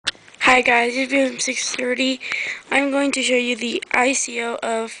Hi guys, it's PM630. I'm going to show you the ICO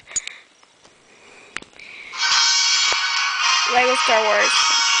of LEGO Star Wars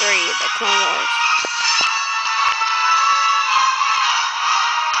 3, The Clone Wars.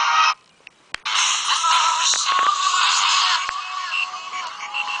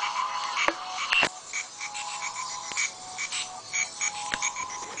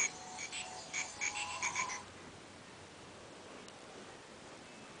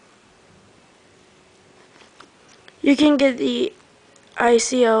 You can get the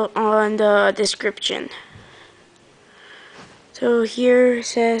ICO on the description. So here it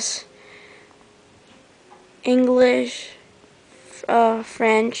says English,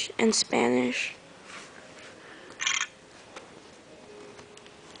 French, and Spanish.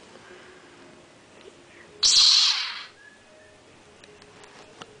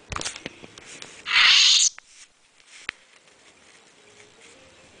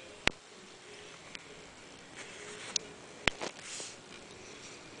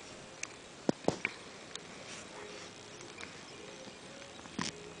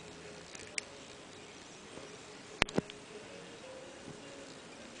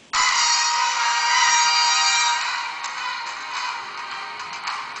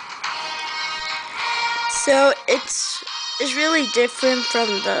 So it's really different from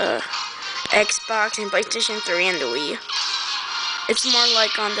the Xbox and PlayStation 3 and the Wii. It's more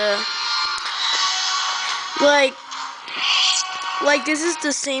like on the like this is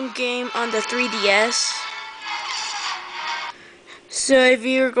the same game on the 3DS. So if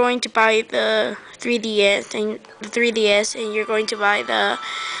you're going to buy the 3DS and you're going to buy the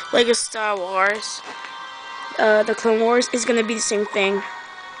LEGO Star Wars, the Clone Wars, it's gonna be the same thing,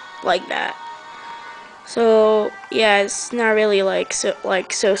 like that. So yeah, it's not really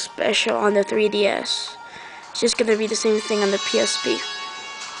so special on the 3DS. It's just gonna be the same thing on the PSP.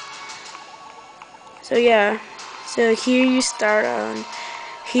 So yeah, so here you start on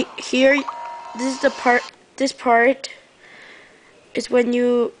here. This is the part. This part is when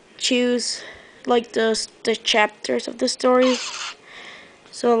you choose like the chapters of the story.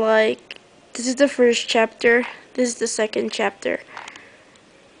 So like this is the first chapter. This is the second chapter.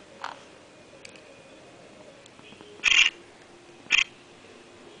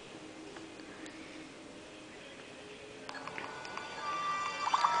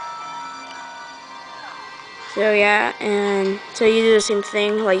 So yeah, and so you do the same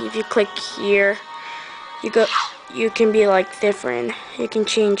thing. Like if you click here, you can be like different. You can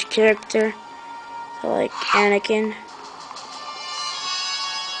change character. So like Anakin.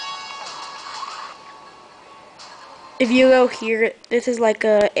 If you go here, this is like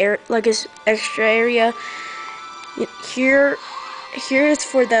a extra area. Here is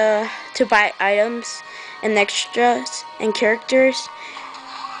for to buy items and extras and characters,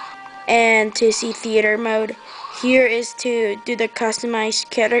 and to see theater mode. Here is to do the customized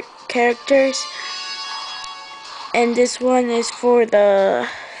characters, and this one is for the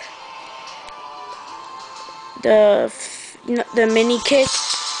mini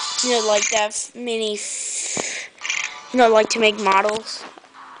kits, like that mini, like to make models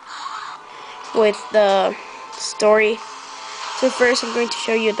with the story. So first I'm going to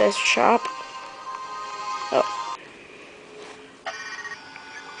show you the shop.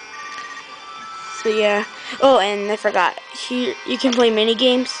 So yeah. Oh, and I forgot. Here you can play mini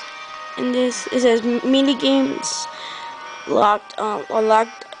games. In this, it says mini games locked.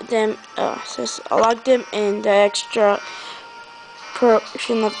 Unlocked them. It says unlock them in the extra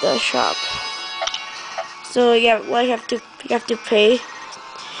portion of the shop. So yeah, well, you have to pay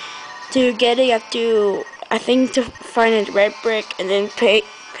to get it. You have to, I think, to find a red brick and then pay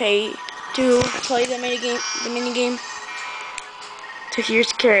to play the mini game. So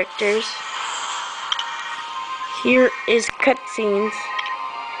here's characters. Here is cutscenes.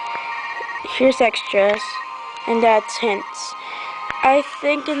 Here's extras, and that's hints. I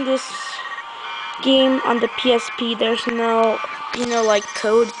think in this game on the PSP, there's no, like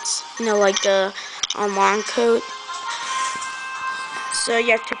codes, like the online code. So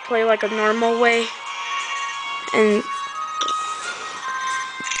you have to play like a normal way, and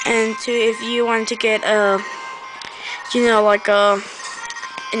if you want to get like an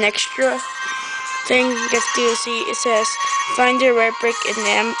extra thing, you have to see, it says find a red brick in the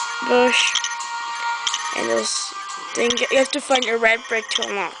ambush, and this thing, you have to find a red brick to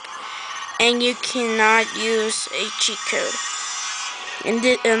unlock, and you cannot use a cheat code. And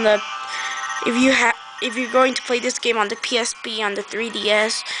if you're going to play this game on the PSP, on the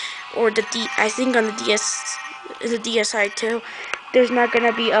 3DS, or I think on the DSi too, there's not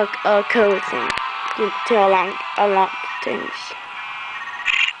gonna be a code thing to unlock things.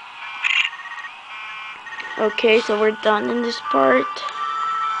 Okay, so we're done in this part.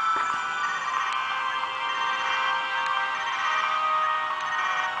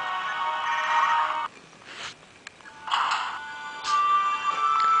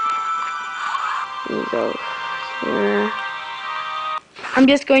 There you go. Yeah. I'm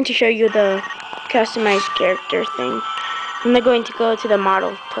just going to show you the customized character thing. I'm not going to go to the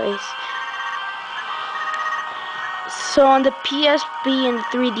model place. So on the PSP and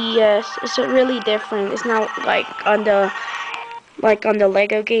 3DS, it's really different. It's not like on the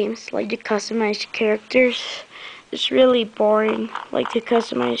Lego games, like the customized characters. It's really boring, like the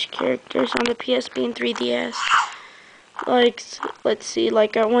customized characters on the PSP and 3DS. Like, let's see,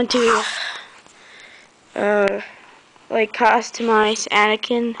 like I want to, like customize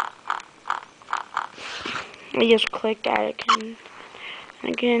Anakin. I just click Anakin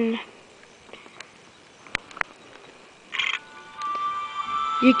again.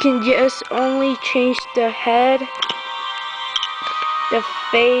 You can just only change the head, the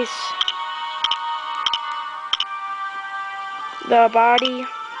face, the body,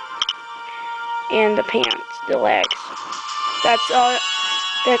 and the pants, the legs. That's all.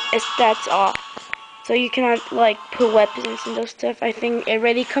 That's all. So you cannot like put weapons and those stuff. I think it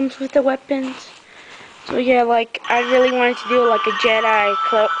already comes with the weapons. So yeah, like I really wanted to do like a Jedi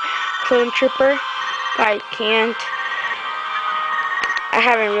clone trooper, but I can't. I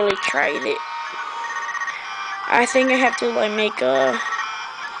haven't really tried it. I think I have to like make a.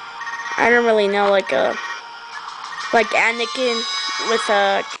 I don't really know, like Anakin with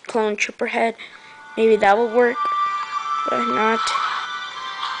a clone trooper head. Maybe that will work, but not.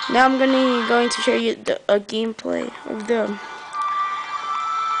 Now I'm going to show you a gameplay of the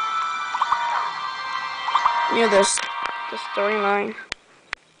the storyline.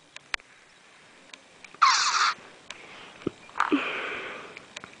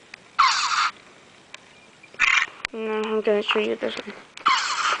 No, I'm gonna show you this one.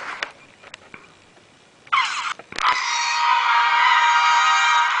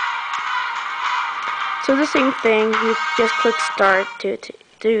 So the same thing. You just click start to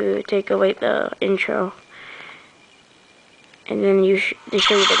take away the intro, and then they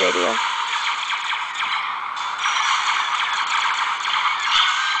show you the video.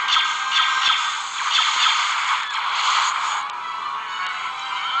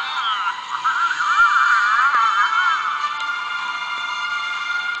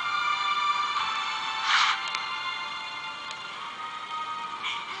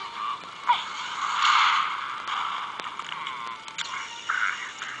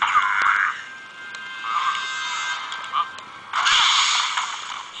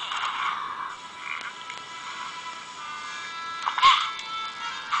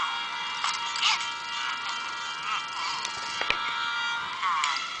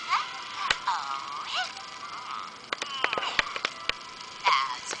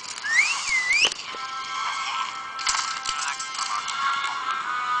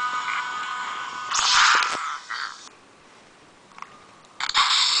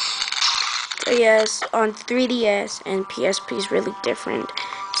 Yes, on 3DS and PSP is really different.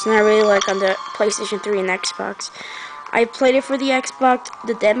 It's not really like on the PlayStation 3 and Xbox. I played it for the Xbox,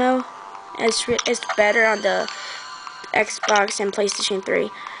 the demo. It's better on the Xbox and PlayStation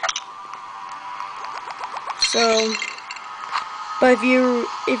 3. So, but if you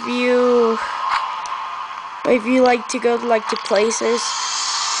like to go to places,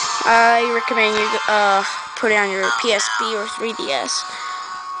 I recommend you put it on your PSP or 3DS.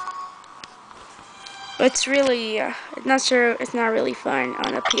 But it's really, it's not really fun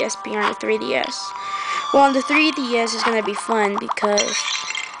on the PSP or on the 3DS. Well, on the 3DS it's gonna be fun because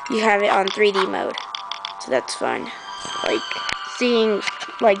you have it on 3D mode, so that's fun. Like seeing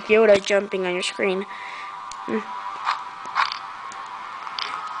like Yoda jumping on your screen.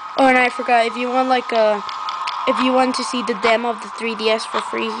 Oh, and I forgot, if you want to see the demo of the 3DS for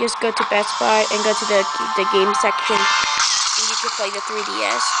free, just go to Best Buy and go to the game section, and you can play the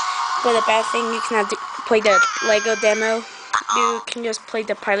 3DS. But the bad thing, you cannot play the Lego demo. You can just play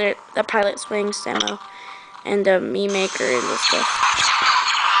the Pilot Swings demo and the Me Maker and the stuff.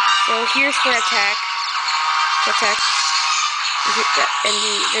 So here's for attack. And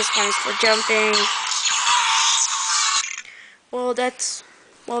this one's for jumping. Well, that's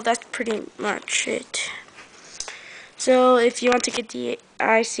pretty much it. So if you want to get the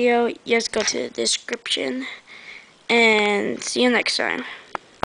ICO, just go to the description, and see you next time.